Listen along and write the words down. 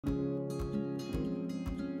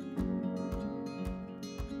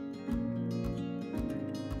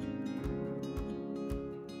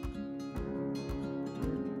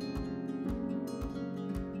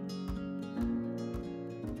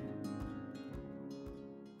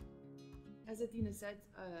as Athena said,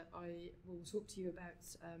 I will talk to you about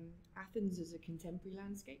Athens as a contemporary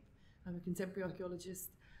landscape. I'm a contemporary archaeologist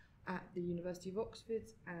at the University of Oxford,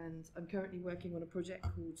 and I'm currently working on a project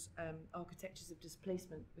called Architectures of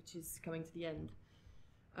Displacement, which is coming to the end.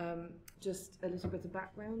 Just a little bit of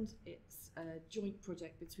background, it's a joint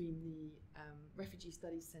project between the Refugee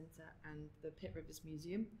Studies Centre and the Pitt-Rivers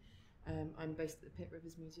Museum. I'm based at the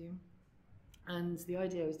Pitt-Rivers Museum, and the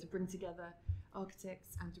idea is to bring together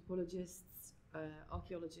architects, anthropologists,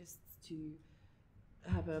 archaeologists to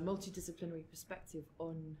have a multidisciplinary perspective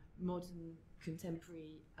on modern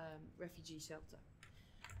contemporary refugee shelter.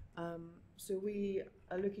 So we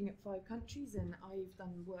are looking at 5 countries, and I've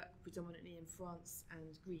done work predominantly in France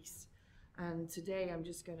and Greece. And today I'm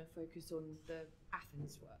just going to focus on the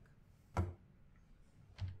Athens work.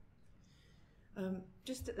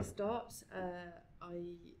 Just at the start,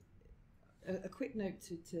 a quick note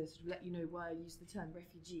to sort of let you know why I use the term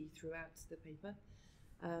refugee throughout the paper.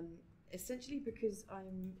 Essentially because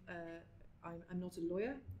I'm not a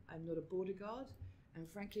lawyer, I'm not a border guard, and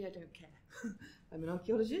frankly I don't care. I'm an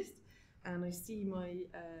archaeologist, and I see my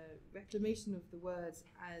reclamation of the word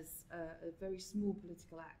as a very small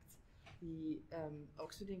political act. The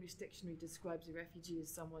Oxford English Dictionary describes a refugee as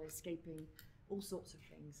someone escaping all sorts of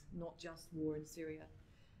things, not just war in Syria.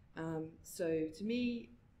 So to me,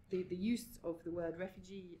 the use of the word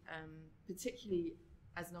refugee, particularly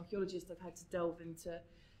as an archaeologist, I've had to delve into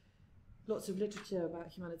lots of literature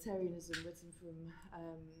about humanitarianism written from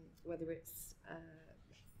whether it's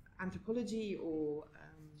anthropology or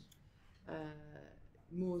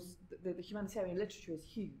more, the humanitarian literature is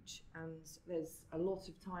huge, and there's a lot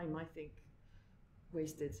of time, I think,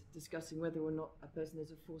 wasted discussing whether or not a person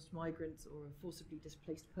is a forced migrant or a forcibly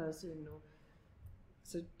displaced person.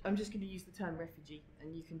 So I'm just going to use the term refugee,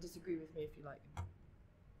 and you can disagree with me if you like.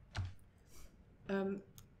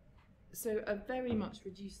 So a very much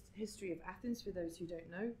reduced history of Athens, for those who don't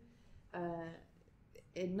know.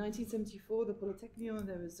 In 1974, the Polytechnion,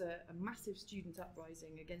 there was a massive student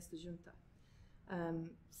uprising against the junta.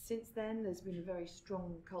 Since then, there's been a very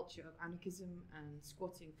strong culture of anarchism and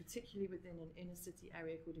squatting, particularly within an inner city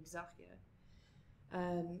area called Exarchia.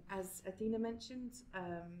 As Athena mentioned,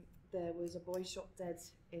 there was a boy shot dead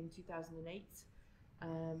in 2008,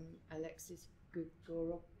 Alexis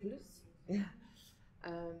Grigoropoulos.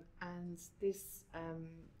 And this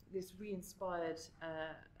re-inspired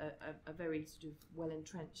a very sort of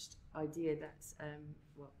well-entrenched idea that,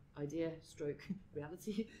 idea stroke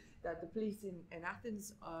reality, that the police in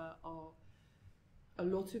Athens are a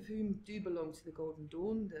lot of whom do belong to the Golden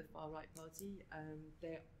Dawn, the far-right party.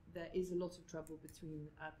 There is a lot of trouble between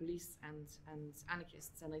police and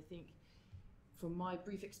anarchists, and I think from my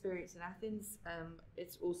brief experience in Athens,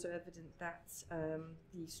 it's also evident that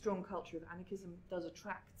the strong culture of anarchism does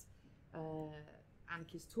attract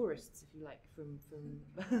anarchist tourists, if you like, from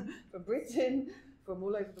from Britain, from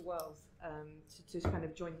all over the world, to kind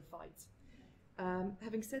of join the fight.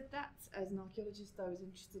 Having said that, as an archaeologist, I was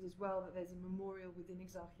interested as well that there's a memorial within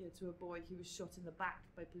Exarchia to a boy who was shot in the back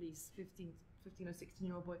by police, 15 or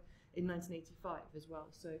 16-year-old boy, in 1985 as well.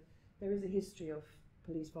 So there is a history of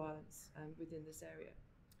police violence within this area.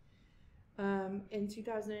 In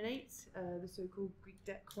 2008, the so-called Greek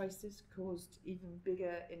debt crisis caused even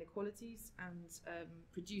bigger inequalities and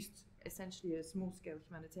produced essentially a small-scale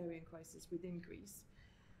humanitarian crisis within Greece.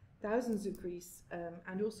 Thousands of Greece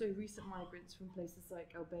and also recent migrants from places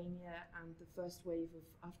like Albania and the first wave of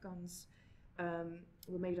Afghans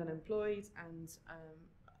were made unemployed and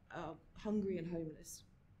are hungry and homeless.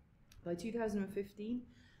 By 2015,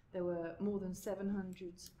 there were more than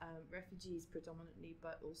 700 refugees predominantly,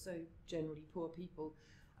 but also generally poor people,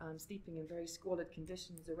 sleeping in very squalid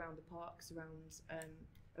conditions around the parks,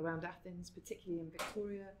 around Athens, particularly in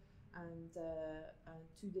Victoria, and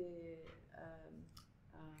to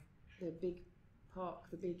the big park,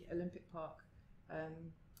 the big Olympic park. I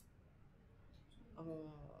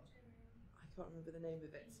can't remember the name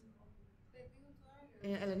of it.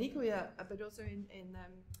 In Elenico, yeah, but also in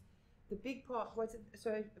the big park. So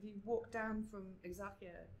if you walk down from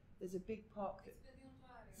Exarchia, there's a big park.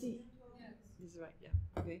 See, this is right, yeah.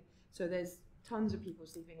 Okay, so there's tons of people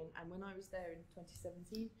sleeping, and when I was there in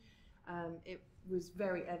 2017, it was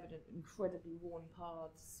very evident, incredibly worn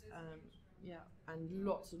paths, yeah, and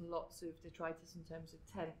lots of detritus in terms of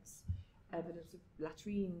tents, evidence of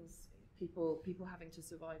latrines, people having to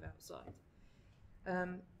survive outside.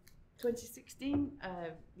 2016,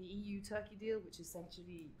 the EU-Turkey deal, which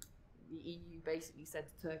essentially the EU basically said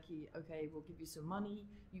to Turkey, okay, we'll give you some money,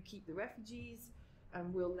 you keep the refugees,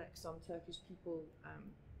 and we'll let some Turkish people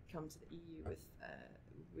come to the EU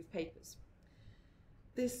with papers.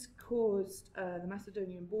 This caused the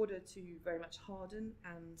Macedonian border to very much harden,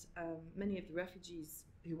 and many of the refugees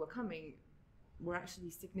who were coming were actually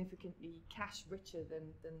significantly cash richer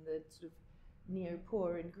than the sort of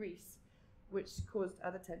neo-poor in Greece, which caused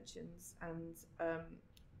other tensions, and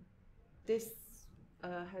this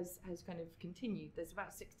has kind of continued. There's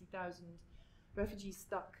about 60,000 refugees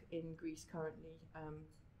stuck in Greece currently,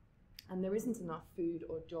 and there isn't enough food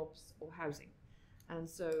or jobs or housing. And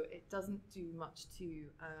so it doesn't do much to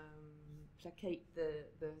placate the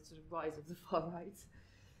sort of rise of the far right.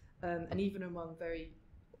 And even among very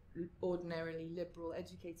ordinarily liberal,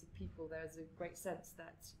 educated people, there's a great sense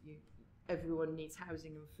that everyone needs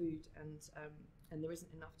housing and food, and there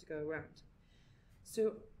isn't enough to go around.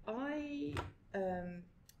 So my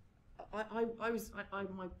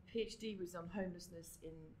PhD was on homelessness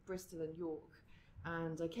in Bristol and York.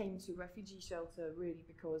 And I came to a refugee shelter really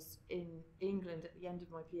because in England at the end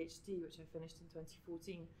of my PhD, which I finished in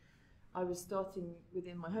 2014, I was starting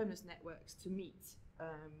within my homeless networks to meet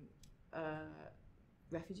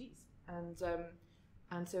refugees. And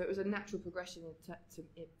so it was a natural progression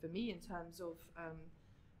for me in terms of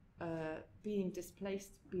being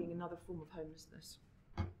displaced, being another form of homelessness.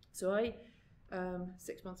 So I,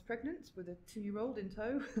 6 months pregnant with a 2-year-old in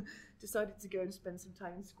tow, decided to go and spend some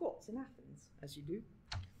time in squats in Athens, as you do.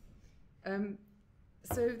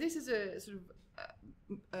 So this is a sort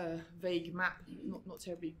of vague map, not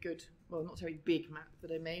terribly good, well, not very big map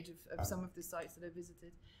that I made of some of the sites that I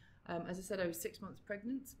visited. As I said, I was 6 months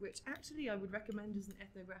pregnant, which actually I would recommend as an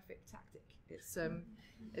ethnographic tactic.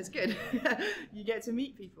 It's good. You get to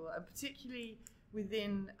meet people, and particularly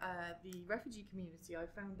within the refugee community, I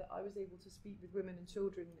found that I was able to speak with women and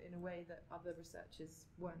children in a way that other researchers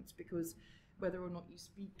weren't, because whether or not you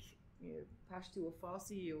speak, Pashto or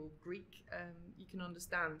Farsi or Greek, you can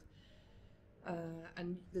understand,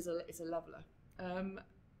 and it's a leveler.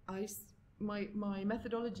 My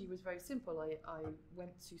methodology was very simple. I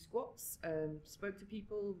went to squats, spoke to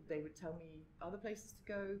people. They would tell me other places to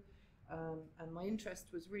go, and my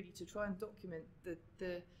interest was really to try and document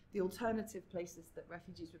the alternative places that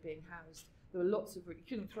refugees were being housed. There were lots of, you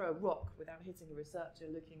couldn't throw a rock without hitting a researcher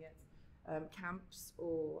looking at camps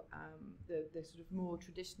or the sort of more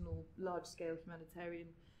traditional large-scale humanitarian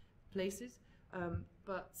places.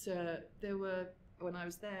 But there were, when I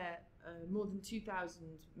was there, more than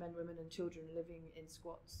 2,000 men, women and children living in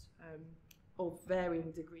squats of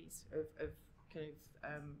varying degrees of kind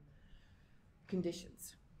of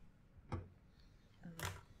conditions.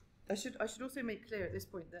 I should also make clear at this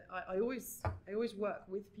point that I always work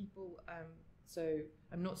with people, so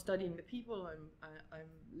I'm not studying the people. I'm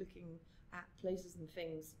looking at places and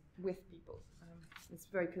things with people. It's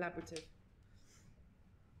very collaborative.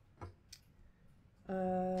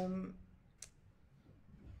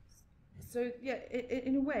 So yeah,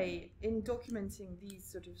 in a way, in documenting these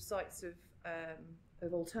sort of sites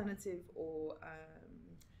of alternative or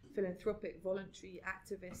philanthropic, voluntary,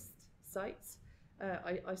 activist sites,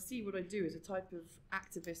 I see what I do as a type of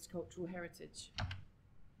activist cultural heritage.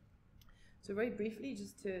 So very briefly,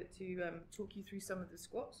 just to talk you through some of the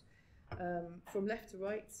squats. From left to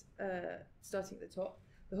right, starting at the top,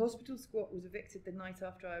 the hospital squat was evicted the night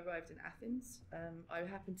after I arrived in Athens. I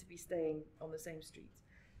happened to be staying on the same street.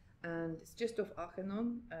 And it's just off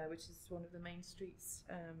Archaeological, which is one of the main streets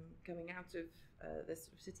coming out of the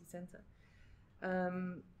sort of city centre.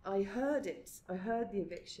 I heard the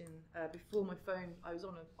eviction before my phone. I was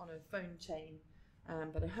on a phone chain,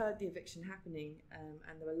 but I heard the eviction happening,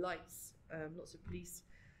 and there were lights, lots of police,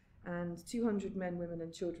 and 200 men, women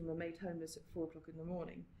and children were made homeless at 4 o'clock in the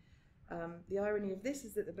morning. The irony of this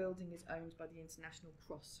is that the building is owned by the International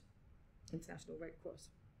Red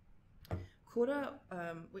Cross. Kora,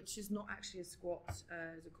 which is not actually a squat,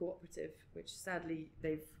 is a cooperative, which sadly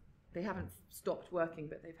they haven't stopped working,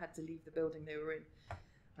 but they've had to leave the building they were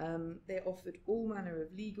in. They offered all manner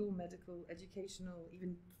of legal, medical, educational,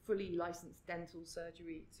 even fully licensed dental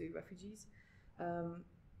surgery to refugees.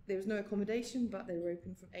 There was no accommodation, but they were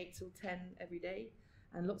open from 8 till 10 every day,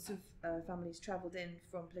 and lots of families travelled in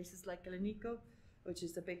from places like Galeniko, which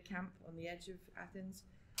is a big camp on the edge of Athens,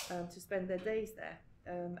 to spend their days there.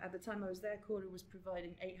 At the time I was there, Kora was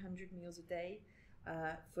providing 800 meals a day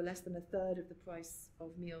for less than a third of the price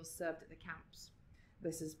of meals served at the camps.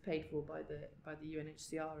 This is paid for by the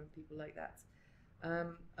UNHCR and people like that.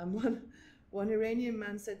 And one Iranian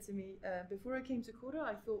man said to me, before I came to Kora,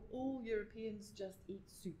 I thought all Europeans just eat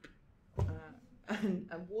soup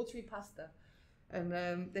and watery pasta. And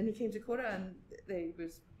then he came to Kora and they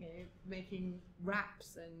was making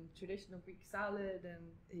wraps and traditional Greek salad,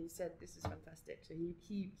 and he said this is fantastic. So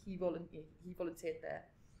he volunteered there.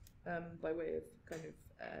 by way of kind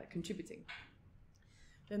of contributing.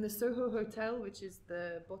 Then the Soho Hotel, which is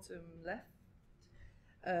the bottom left,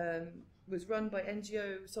 was run by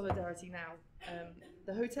NGO Solidarity Now.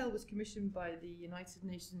 The hotel was commissioned by the United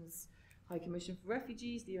Nations High Commission for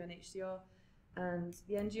Refugees, the UNHCR, and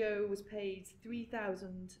the NGO was paid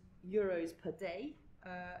 €3,000 per day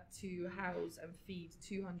to house and feed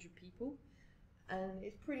 200 people. And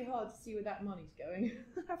it's pretty hard to see where that money's going,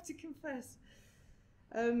 I have to confess.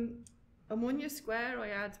 Ammonia Square I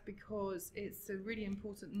add because it's a really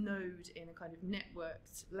important node in a kind of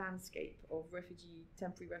networked landscape of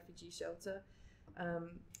temporary refugee shelter.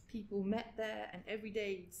 People met there, and every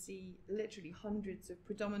day you'd see literally hundreds of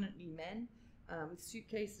predominantly men with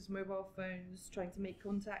suitcases, mobile phones, trying to make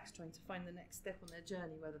contacts, trying to find the next step on their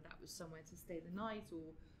journey, whether that was somewhere to stay the night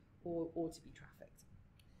or to be trafficked.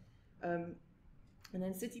 And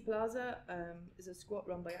then City Plaza is a squat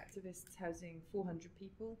run by activists housing 400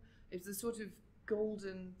 people. It was a sort of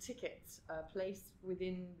golden ticket place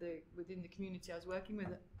within the community I was working with.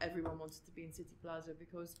 Everyone wanted to be in City Plaza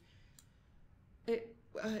because it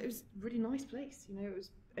was a really nice place. You know, it was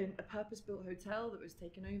a purpose-built hotel that was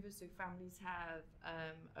taken over, so families have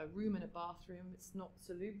a room and a bathroom. It's not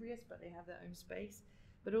salubrious, but they have their own space.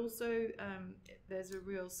 But also, there's a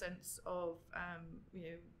real sense of, you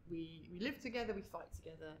know, we live together, we fight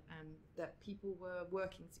together, and that people were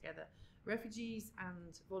working together. Refugees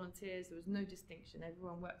and volunteers, there was no distinction.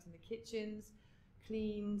 Everyone worked in the kitchens,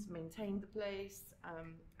 cleaned, maintained the place,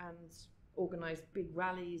 and organised big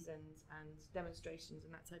rallies and demonstrations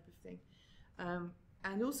and that type of thing.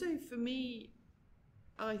 And also for me,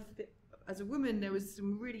 as a woman, there was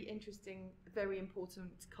some really interesting, very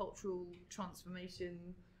important cultural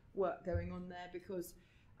transformation work going on there, because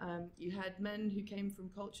you had men who came from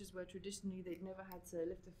cultures where traditionally they'd never had to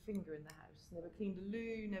lift a finger in the house, never cleaned a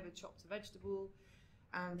loo, never chopped a vegetable,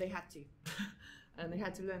 and they had to. And they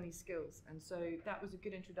had to learn these skills. And so that was a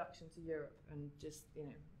good introduction to Europe, and just, you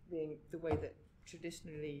know, being the way that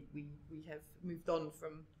traditionally we have moved on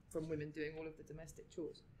from women doing all of the domestic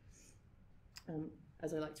chores.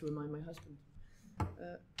 As I like to remind my husband.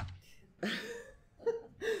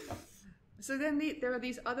 So then there are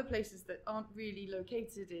these other places that aren't really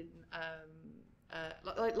located in,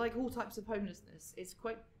 like all types of homelessness. It's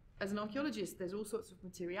quite, as an archaeologist, there's all sorts of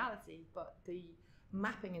materiality, but the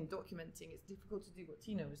mapping and documenting, it's difficult to do what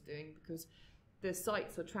Tina was doing because the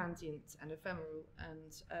sites are transient and ephemeral,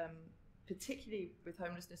 and particularly with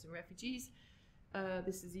homelessness and refugees,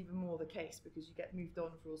 this is even more the case because you get moved on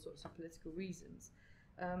for all sorts of political reasons.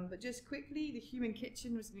 But just quickly, the Human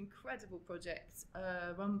Kitchen was an incredible project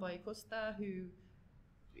run by Costa, who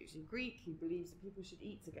is Greek, who believes that people should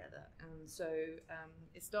eat together. And so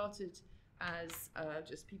it started as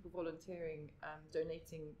just people volunteering,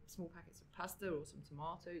 donating small packets of pasta or some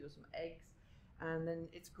tomatoes or some eggs. And then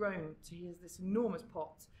it's grown to he has this enormous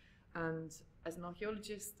pot. And as an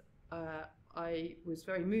archaeologist, I was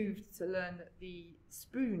very moved to learn that the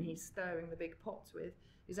spoon he's stirring the big pot with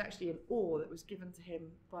is actually an oar that was given to him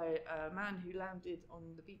by a man who landed on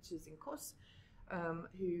the beaches in Kos,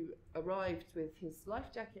 who arrived with his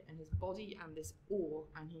life jacket and his body and this oar,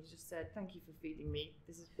 and he just said, "Thank you for feeding me.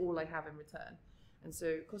 This is all I have in return." And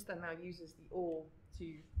so Costa now uses the oar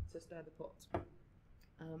to stir the pot.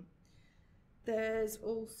 There's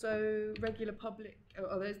also regular public,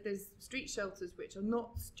 there's street shelters which are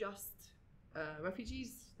not just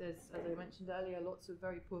refugees. There's, as I mentioned earlier, lots of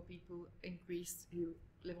very poor people in Greece who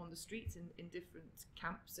live on the streets in different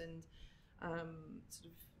camps and sort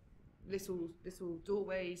of little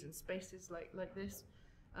doorways and spaces like this.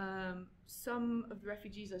 Some of the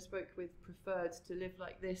refugees I spoke with preferred to live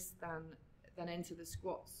like this than enter the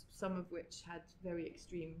squats, some of which had very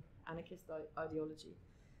extreme anarchist ideology.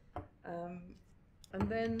 And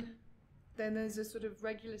then there's a sort of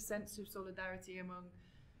regular sense of solidarity among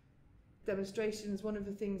demonstrations. One of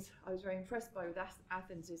the things I was very impressed by with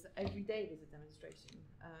Athens is that every day there's a demonstration,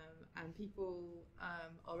 and people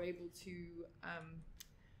are able to,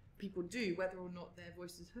 people do, whether or not their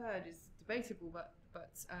voice is heard is debatable,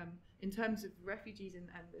 but in terms of refugees and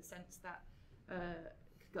the sense that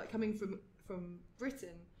like coming from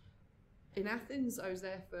Britain, in Athens I was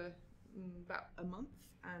there for about a month,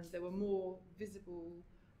 and there were more visible,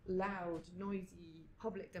 loud, noisy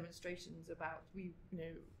public demonstrations about we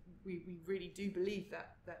really do believe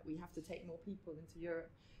that we have to take more people into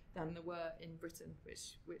Europe than there were in Britain,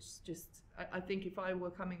 which just I think if I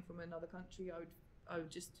were coming from another country, I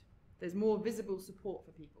would just, there's more visible support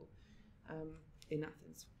for people in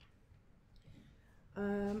Athens.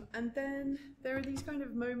 And then there are these kind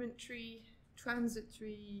of momentary,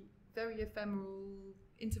 transitory, very ephemeral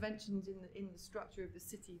interventions in the structure of the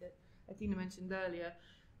city that Athena mentioned earlier,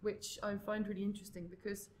 which I find really interesting,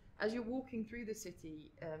 because as you're walking through the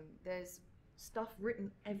city, there's stuff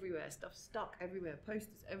written everywhere, stuff stuck everywhere,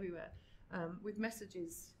 posters everywhere, with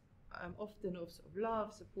messages often of sort of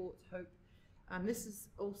love, support, hope. And this is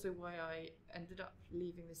also why I ended up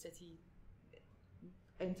leaving the city,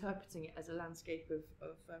 interpreting it as a landscape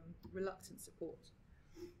of reluctant support.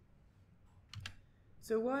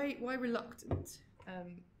 So why reluctant?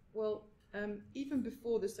 Even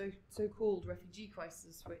before the so-called refugee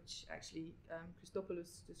crisis, which actually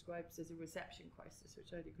Christopoulos describes as a reception crisis,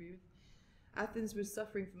 which I'd agree with, Athens was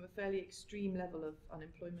suffering from a fairly extreme level of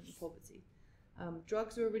unemployment and poverty.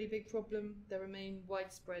 Drugs are a really big problem. There remain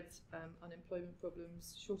widespread unemployment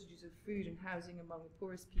problems, shortages of food and housing among the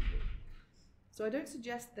poorest people. So I don't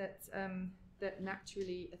suggest that, that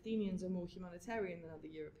naturally Athenians are more humanitarian than other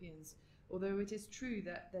Europeans, although it is true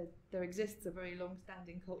that there exists a very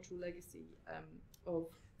long-standing cultural legacy of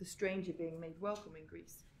the stranger being made welcome in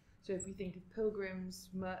Greece. So if we think of pilgrims,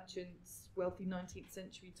 merchants, wealthy 19th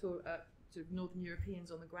century sort of Northern Europeans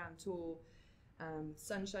on the Grand Tour,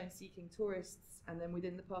 sunshine-seeking tourists, and then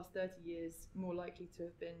within the past 30 years, more likely to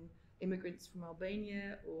have been immigrants from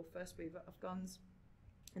Albania or first-wave Afghans,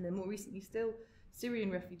 and then more recently still, Syrian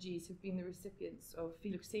refugees have been the recipients of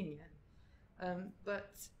philoxenia.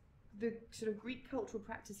 But the sort of Greek cultural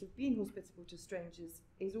practice of being hospitable to strangers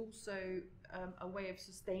is also a way of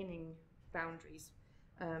sustaining boundaries.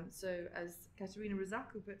 So as Katerina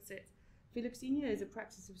Rosakou puts it, philoxenia is a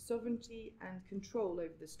practice of sovereignty and control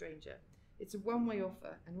over the stranger. It's a one-way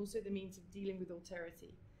offer and also the means of dealing with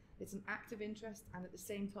alterity. It's an act of interest and at the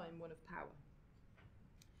same time one of power.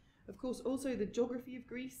 Of course, also the geography of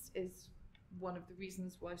Greece is one of the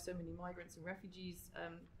reasons why so many migrants and refugees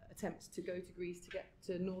attempt to go to Greece to get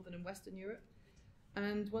to Northern and Western Europe.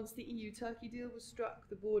 And once the EU-Turkey deal was struck,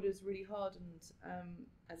 the borders really hardened.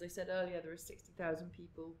 As I said earlier, there are 60,000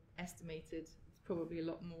 people estimated, it's probably a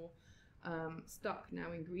lot more, stuck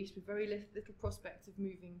now in Greece with very little prospect of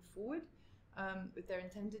moving forward with their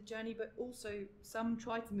intended journey, but also some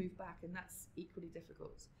try to move back, and that's equally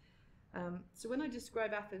difficult. So when I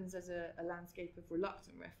describe Athens as a landscape of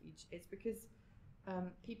reluctant refuge, it's because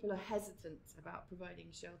people are hesitant about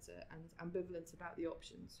providing shelter and ambivalent about the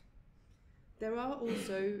options. There are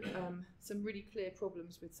also some really clear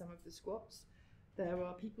problems with some of the squats. There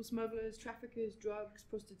are people smugglers, traffickers, drugs,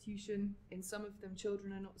 prostitution. In some of them,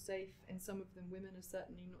 children are not safe. In some of them, women are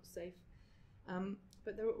certainly not safe.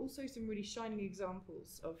 But there are also some really shining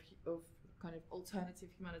examples of kind of alternative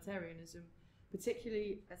humanitarianism,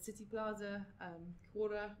 particularly at City Plaza,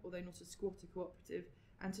 Quora, although not a squatter cooperative,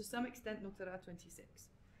 and to some extent Notara 26.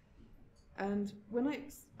 And when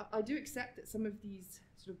I do accept that some of these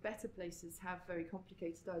sort of better places have very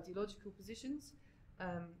complicated ideological positions,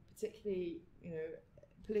 particularly, you know,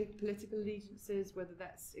 political allegiances, whether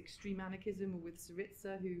that's extreme anarchism or with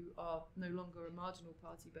Syriza, who are no longer a marginal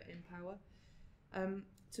party but in power.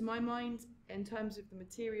 To my mind, in terms of the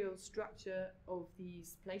material structure of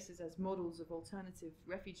these places as models of alternative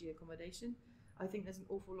refugee accommodation, I think there's an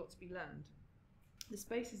awful lot to be learned. The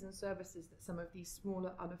spaces and services that some of these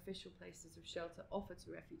smaller unofficial places of shelter offer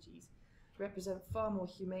to refugees represent far more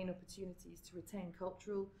humane opportunities to retain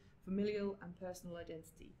cultural, familial and personal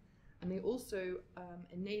identity. And they also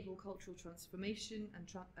enable cultural transformation and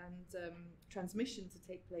transmission to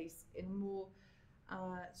take place in a more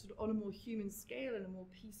sort of on a more human scale and a more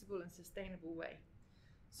peaceable and sustainable way.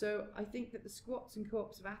 So I think that the squats and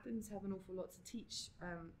co-ops of Athens have an awful lot to teach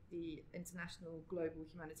the international global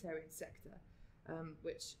humanitarian sector,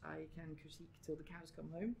 which I can critique till the cows come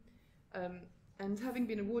home. And having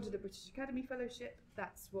been awarded a British Academy Fellowship,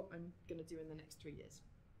 that's what I'm going to do in the next 3 years.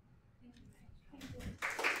 Thank you.